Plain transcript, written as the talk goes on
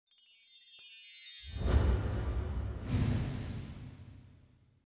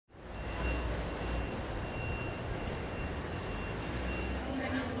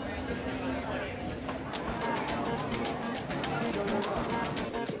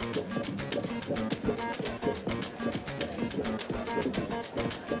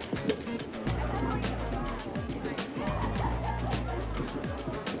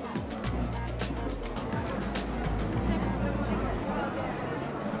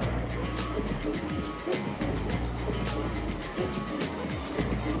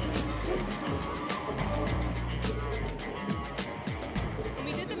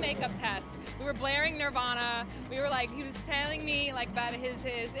were blaring Nirvana. We were like, he was telling me like about his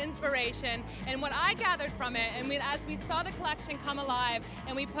inspiration and what I gathered from it. And as we saw the collection come alive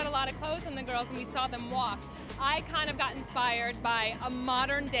and we put a lot of clothes on the girls and we saw them walk, I kind of got inspired by a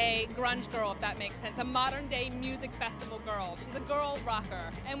modern day grunge girl, if that makes sense, a modern day music festival girl. She's a girl rocker.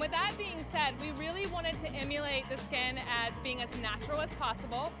 And with that being said, we really wanted to emulate the skin as being as natural as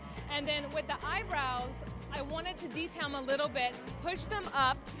possible. And then with the eyebrows, I wanted to detail them a little bit, push them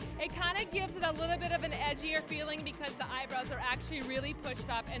up. It kind of gives it a little bit of an edgier feeling because the eyebrows are actually really pushed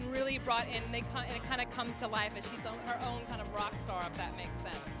up and really brought in, and it kind of comes to life as she's her own kind of rock star, if that makes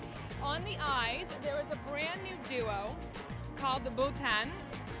sense. On the eyes, there is a brand new duo called the Bhutan,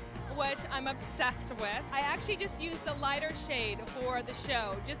 which I'm obsessed with. I actually just used the lighter shade for the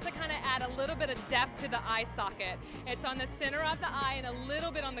show, just to kind of add a little bit of depth to the eye socket. It's on the center of the eye and a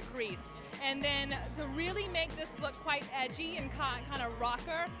little bit on the crease. And then to really make this look quite edgy and kind of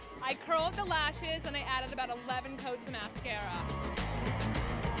rocker, I curled the lashes and I added about 11 coats of mascara.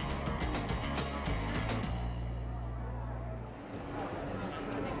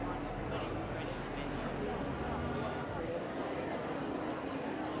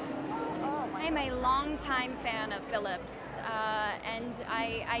 I'm a longtime fan of Philip's, and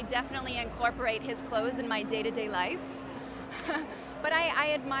I definitely incorporate his clothes in my day-to-day life. But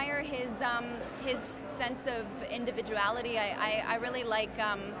I admire his sense of individuality. I really like,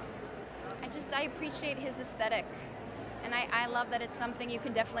 I appreciate his aesthetic. And I love that it's something you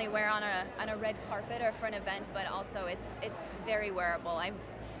can definitely wear on a red carpet or for an event, but also it's very wearable.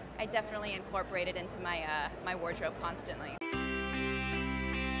 I definitely incorporate it into my wardrobe constantly.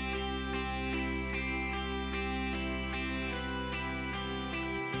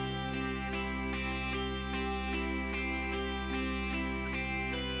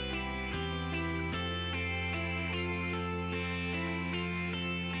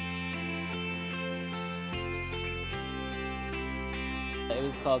 It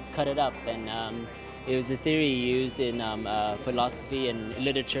was called Cut It Up, and it was a theory used in philosophy and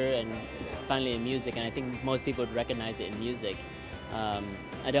literature and finally in music, and I think most people would recognize it in music.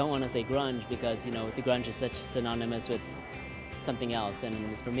 I don't want to say grunge because, you know, the grunge is such synonymous with something else,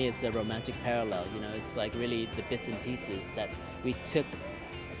 and for me it's a romantic parallel. You know, it's like really the bits and pieces that we took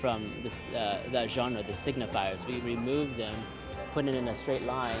from this, that genre, the signifiers. We removed them, put it in a straight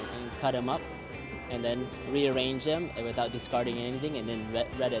line and cut them up, and then rearrange them without discarding anything, and then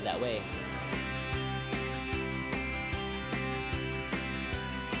read it that way.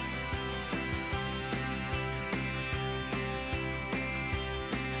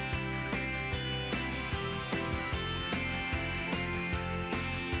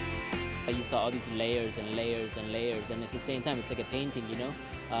 You saw all these layers and layers and layers, and at the same time it's like a painting, you know?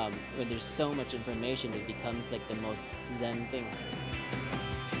 When there's so much information, it becomes like the most zen thing.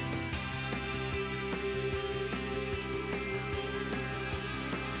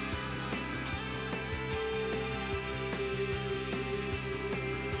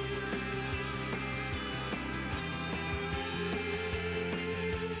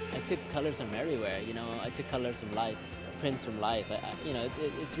 I took colors from everywhere, you know. I took colors from life, prints from life. You know,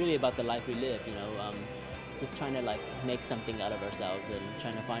 it's really about the life we live, you know. Just trying to like make something out of ourselves and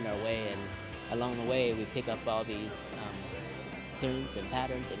trying to find our way. And along the way, we pick up all these prints and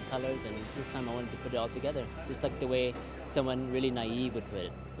patterns and colors. And this time, I wanted to put it all together, just like the way someone really naive would put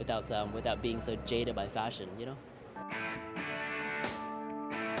it, without being so jaded by fashion, you know.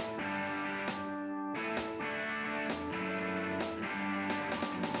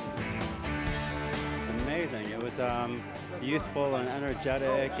 Amazing. It was youthful and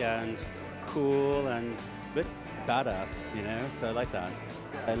energetic and cool and a bit badass, you know, so I like that.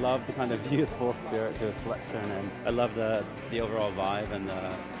 I love the kind of youthful spirit to reflection, and I love the overall vibe, and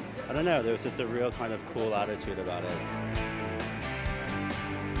I don't know, there was just a real kind of cool attitude about it.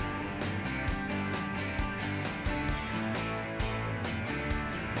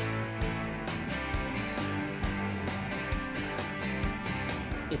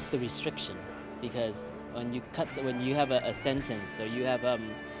 It's the restriction, because when you have a sentence, or you have a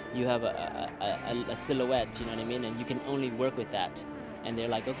silhouette, you know what I mean, and you can only work with that, and they're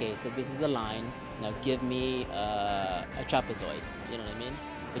like, okay, so this is a line, now give me a trapezoid, you know what I mean,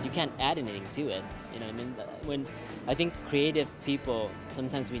 but you can't add anything to it, you know what I mean. When I think creative people,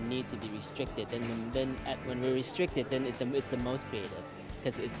 sometimes we need to be restricted, and when we're restricted, then it's the most creative,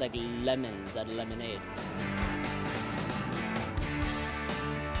 because it's like lemons out of lemonade.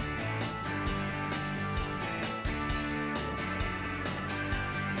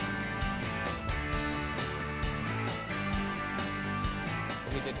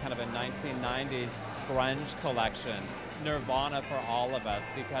 We did kind of a 1990s grunge collection, Nirvana for all of us,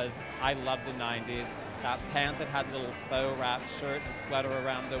 because I love the 90s. That pant that had a little faux wrap shirt and sweater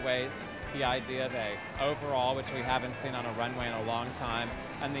around the waist, the idea of a overall, which we haven't seen on a runway in a long time,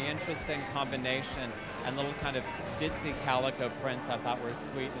 and the interesting combination and little kind of ditzy calico prints I thought were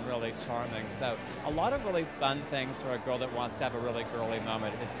sweet and really charming. So a lot of really fun things for a girl that wants to have a really girly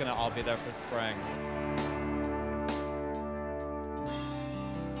moment. It's going to all be there for spring.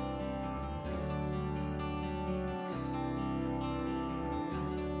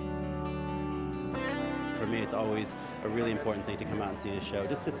 For me, it's always a really important thing to come out and see a show,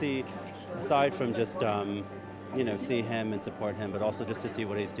 just to see, aside from just, you know, see him and support him, but also just to see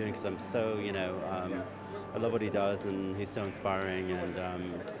what he's doing, because I'm so, you know, I love what he does, and he's so inspiring, and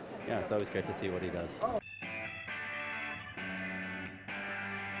yeah, it's always great to see what he does.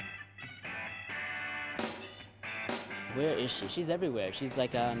 Where is she? She's everywhere. She's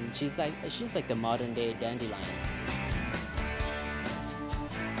like the modern day dandelion.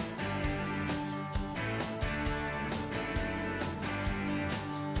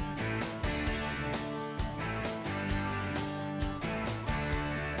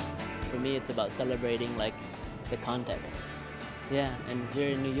 For me, it's about celebrating like the context. Yeah, and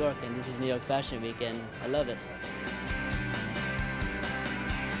we're in New York, and this is New York Fashion Week, and I love it.